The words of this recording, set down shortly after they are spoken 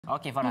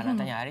Okey Farah, nak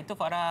tanya. Hari tu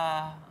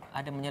Farah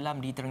ada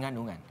menyelam di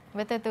Terengganu kan?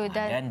 Betul tu.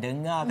 Dan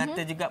dengar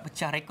kata juga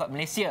pecah rekod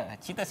Malaysia.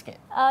 Cerita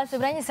sikit.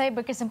 Sebenarnya saya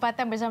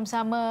berkesempatan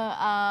bersama-sama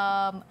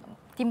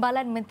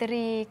Timbalan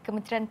Menteri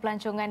Kementerian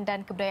Pelancongan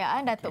dan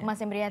Kebudayaan, Datuk Mas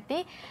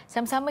Emriati.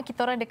 Sama-sama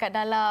kita orang dekat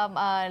dalam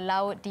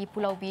laut di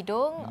Pulau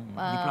Bidung.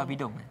 Di Pulau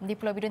Bidung? Di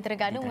Pulau Bidung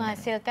Terengganu,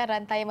 menghasilkan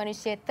rantai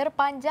manusia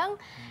terpanjang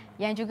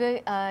yang juga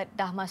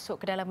dah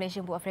masuk ke dalam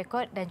Malaysia Book of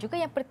Record dan juga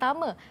yang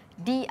pertama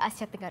di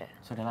Asia Tenggara.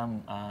 So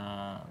dalam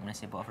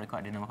Malaysia Book of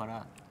Record ada nama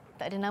Farah?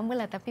 Tak ada nama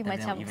lah, tapi ada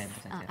macam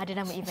nama ada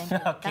nama event.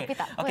 Okay. Tapi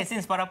tak apa. Okey,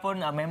 since Farah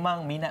pun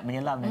memang minat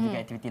menyelam dan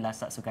juga aktiviti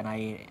lasak sukan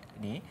air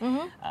ni,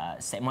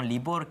 segmen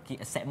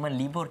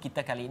libur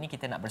kita kali ini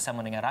kita nak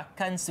bersama dengan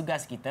rakan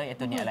setugas kita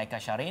iaitu Nik Alaika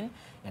Sahrin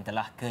yang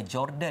telah ke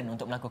Jordan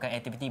untuk melakukan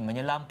aktiviti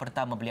menyelam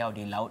pertama beliau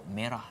di Laut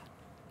Merah.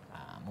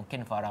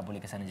 Mungkin Farah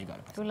boleh ke sana juga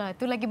lepas. Itulah,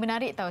 itu lagi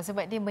menarik tahu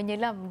sebab dia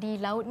menyelam di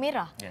Laut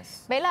Merah.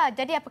 Yes. Baiklah,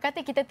 jadi apa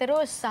kata kita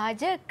terus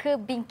sahaja ke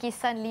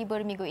bingkisan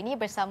libur minggu ini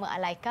bersama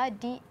Alaika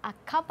di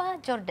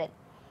Aqaba, Jordan.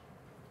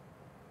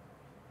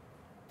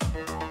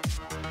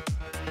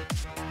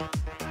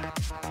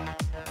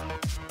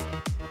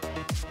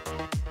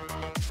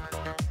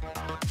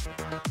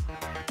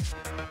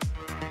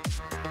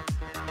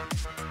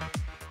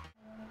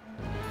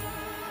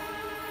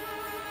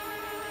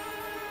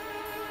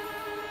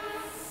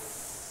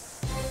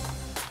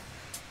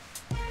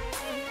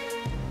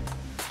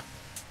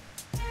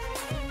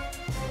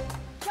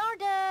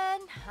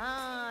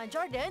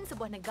 Jordan,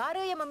 sebuah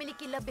negara yang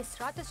memiliki lebih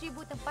 100,000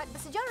 tempat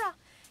bersejarah.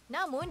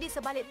 Namun, di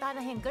sebalik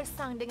tanah yang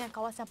gersang dengan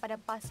kawasan padang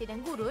pasir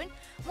dan gurun,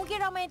 mungkin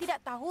ramai yang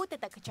tidak tahu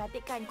tentang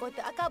kecantikan kota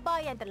Aqaba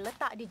yang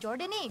terletak di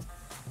Jordan ni.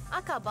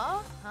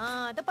 Aqaba,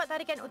 tempat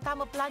tarikan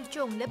utama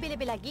pelancong,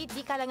 lebih-lebih lagi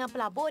di kalangan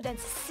pelabur dan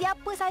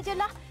siapa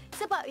sajalah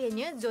sebab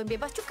ianya zon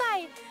bebas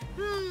cukai.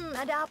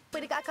 Ada apa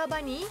dekat Aqaba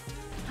ni?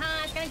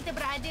 Sekarang kita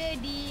berada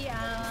di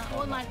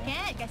Old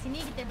Market. Kat sini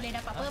kita boleh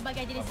dapat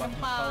pelbagai jenis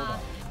rempah.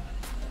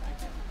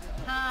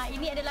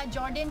 Ini adalah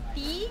Jordan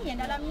tea.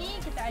 Yang dalam ni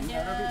kita ada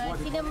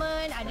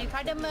cinnamon, ada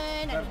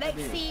cardamom, ada black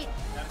seed.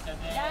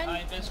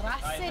 Dan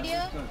rasa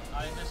dia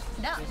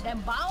sedap dan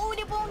bau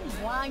dia pun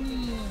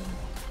wangi.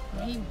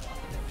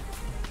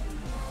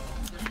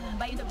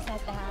 Baik untuk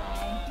kesihatan.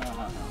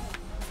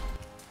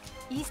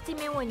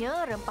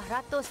 Istimewanya, rempah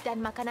ratus dan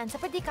makanan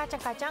seperti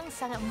kacang-kacang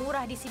sangat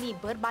murah di sini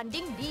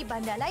berbanding di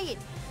bandar lain.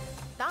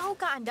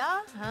 Tahukah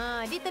anda,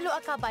 di Teluk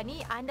Aqaba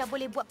ni anda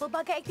boleh buat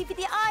pelbagai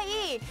aktiviti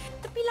air.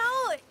 Tepi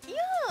laut,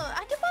 ya,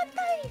 ada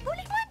pantai,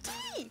 boleh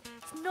mandi,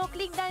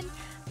 snorkeling dan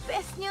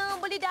bestnya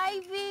boleh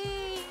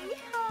diving.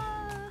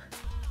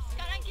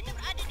 Sekarang kita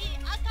berada di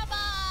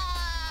Aqaba.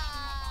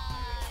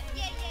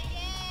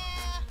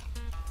 Yeah.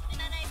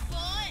 Kita nak naik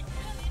boat.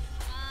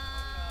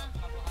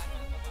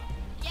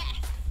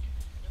 Yes.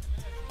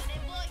 Kita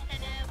naik boat, kita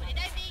ada boleh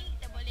diving,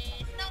 kita boleh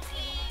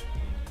snorkeling.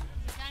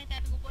 Sekarang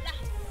kita tunggu boat lah.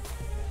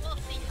 We'll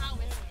see how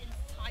it's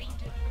inside.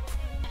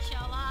 Masya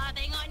Allah,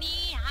 tengok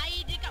ni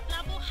air dekat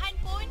pelabuhan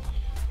pun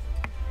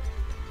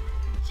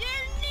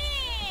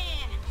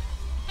jernih.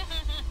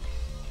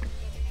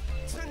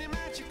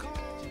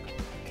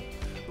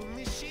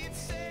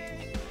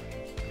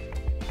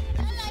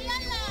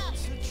 Yalla.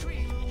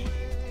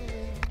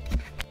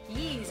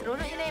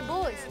 Seronoknya naik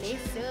bot,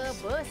 selesa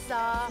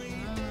besar.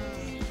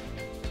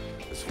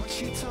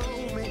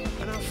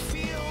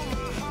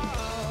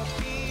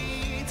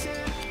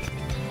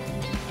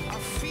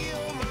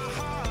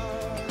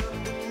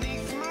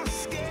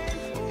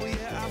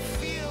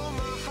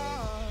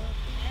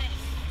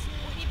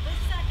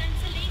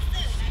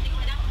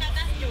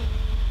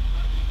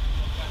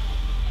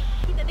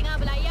 Kita tengah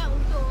berlayar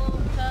untuk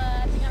ke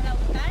tengah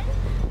lautan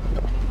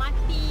untuk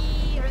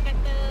menikmati, orang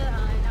kata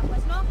nak buat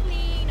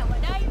snorkeling, nak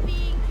buat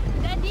diving.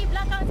 Dan di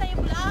belakang saya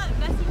pula,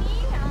 belah sini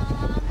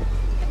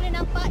kita boleh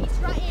nampak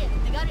Israel,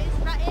 negara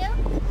Israel.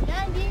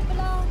 Dan di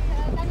belah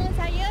kanan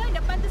saya,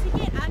 depan tu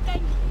sikit akan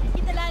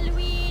kita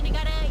lalui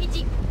negara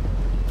Egypt.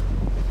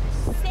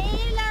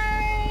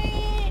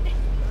 Sailor!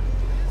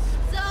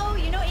 So,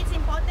 it's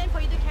important for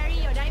you to carry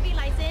your diving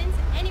license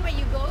anywhere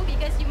you go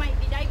because you might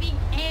be diving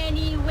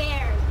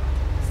anywhere.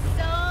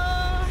 So,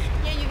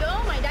 here you go,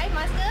 my dive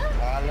master.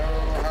 Hello,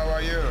 how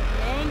are you?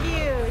 Thank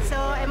you. So,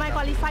 am I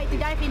qualified to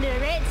dive in the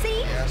Red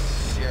Sea?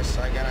 Yes,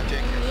 I'm gonna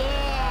take you.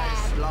 Yeah.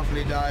 Nice,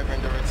 lovely dive in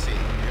the Red Sea.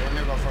 You'll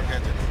never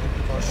forget it,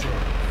 for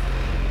sure.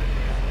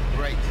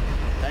 Great.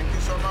 Thank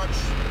you so much.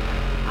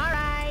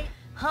 Alright.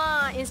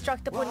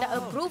 Instructor pun dah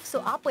approve,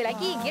 so apa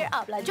lagi? Gear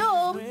up lah,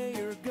 jom.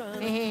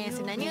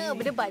 Sebenarnya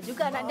berdebat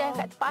juga nak dive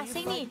kat tempat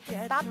asing ni.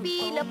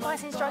 Tapi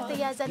lepas instructor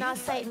Yazan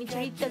Asaid ni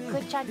cerita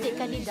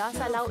kecantikan di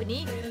dasar laut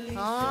ni,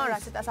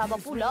 rasa tak sabar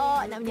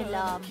pula nak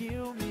menyelam.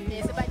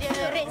 Sebab dia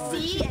Red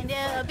Sea and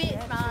dia a bit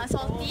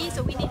salty,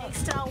 so we need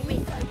extra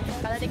weight.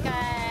 Kalau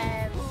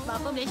dekat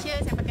Malaysia,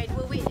 saya pakai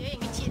 2 weight je.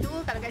 Yang kecil tu,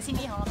 kalau kat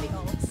sini, big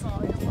or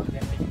besar.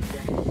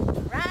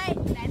 Right,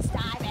 let's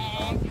dive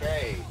in.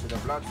 Okay, to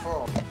the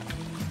platform.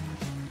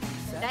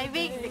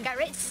 diving dekat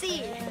Red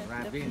Sea.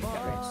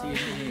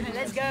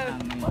 Let's go.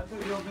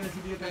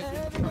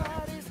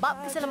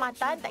 Bab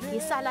keselamatan tak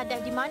kisahlah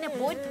dive di mana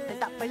pun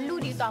tetap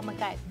perlu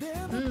diutamakan.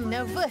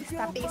 Nervous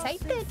tapi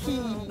excited.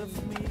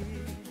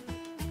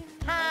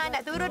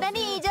 Nak turun dah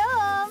ni,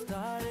 jom.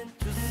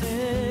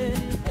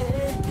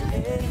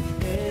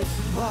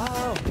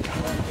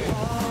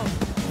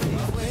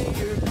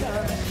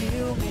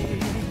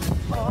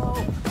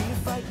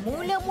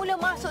 Mula-mula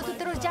masuk tu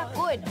terus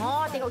jakun.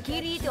 Tengok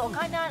kiri, tengok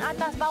kanan,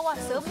 atas, bawah.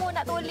 Semua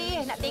nak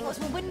toleh, nak tengok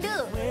semua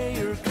benda.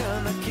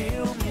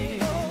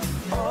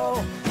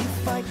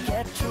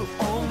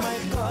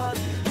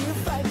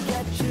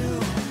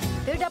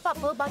 Terdapat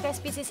pelbagai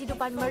spesies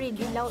hidupan marin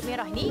di Laut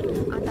Merah ni.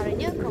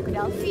 Antaranya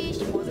crocodile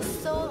fish,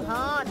 mosasaur.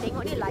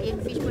 Tengok ni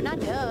lionfish pun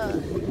ada.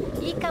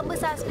 Ikan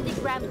besar seperti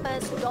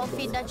grampus,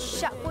 dolphin dan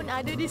shark pun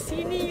ada di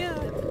sini ya.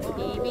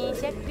 Baby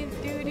shark du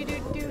du du du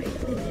du.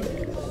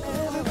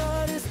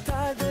 Everybody's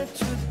tired that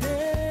you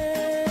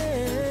dance.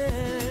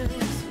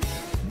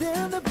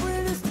 Then the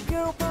prettiest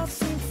girl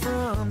passing in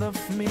front of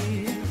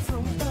me.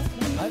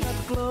 I got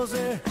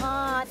closer.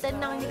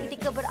 Tenangnya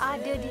ketika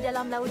berada di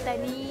dalam lautan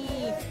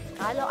ni.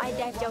 Kalau I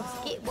dive jauh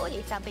sikit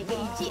boleh sampai ke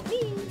Egypt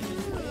ni.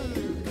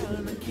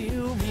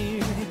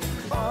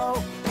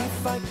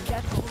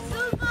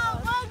 Sungguh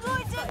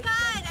bagus je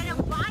kan. Ada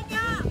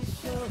banyak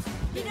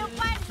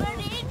hidupan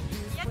marin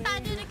yang tak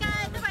ada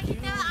dekat tempat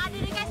kita, ada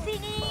dekat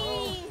sini.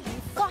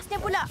 Kosnya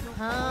pula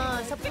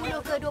 $10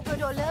 ke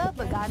 $20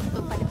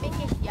 bergantung pada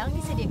package yang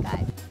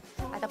disediakan.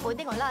 Ataupun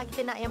tengoklah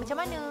kita nak yang macam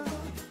mana.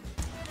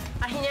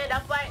 Akhirnya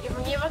dapat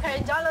pergi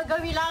makan jala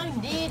gemilang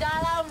di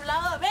dalam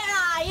Laut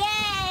Merah.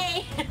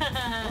 Yeay!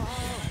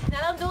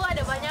 Dalam tu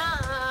ada banyak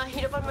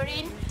hidupan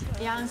marin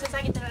yang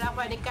susah kita nak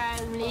dapat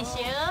dekat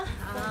Malaysia.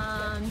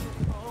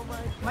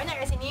 Banyak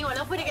kat sini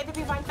walaupun dekat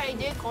tepi pantai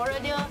je.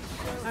 Coral dia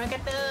orang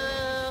kata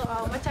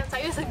macam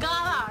saya segar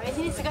lah. Kat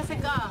sini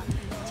segar-segar.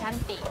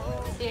 Cantik.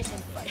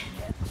 Seriously.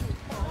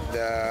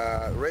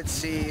 The Red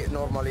Sea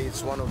normally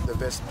it's one of the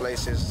best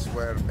places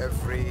where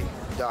every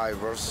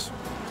divers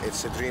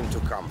it's a dream to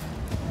come.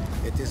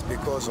 It is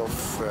because of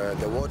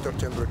the water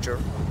temperature,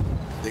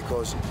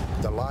 because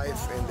the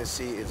life in the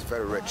sea is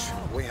very rich.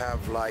 We have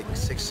like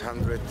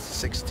 666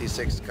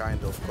 kind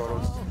of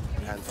corals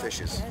and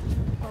fishes.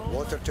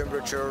 Water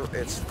temperature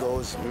it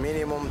goes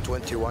minimum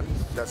 21,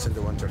 that's in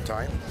the winter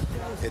time.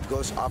 It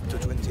goes up to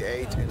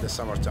 28 in the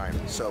summertime,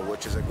 so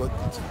which is a good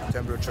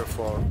temperature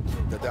for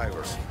the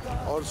divers.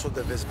 Also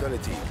the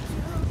visibility.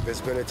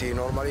 Visibility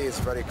normally is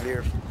very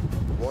clear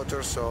water,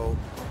 so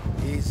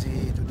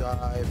easy to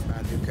dive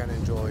and you can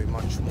enjoy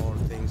much more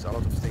things, a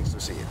lot of things to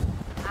see.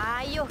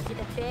 Ayuh,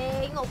 kita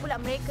tengok pula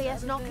mereka yang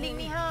snorkeling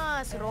ni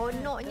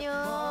seronoknya.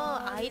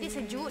 Air dia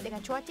sejuk dengan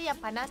cuaca yang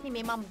panas ni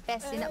memang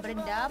best dia nak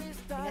berendam.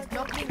 Dengan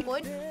snorkeling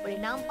pun boleh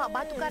nampak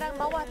batu karang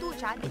bawah tu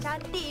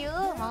cantik-cantik ya.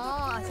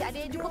 Asyik ada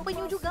yang jumpa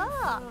penyu juga.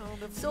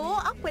 So,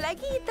 apa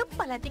lagi?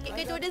 Tepaslah tiket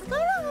ke Jordan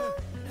sekarang.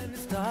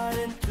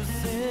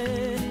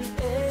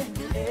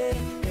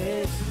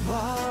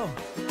 Wow,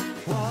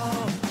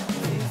 wow,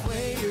 this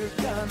way you're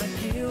gonna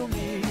kill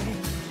me.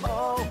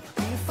 Oh,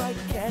 if I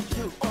catch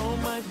you, oh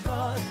my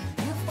God,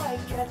 if I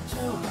catch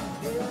you.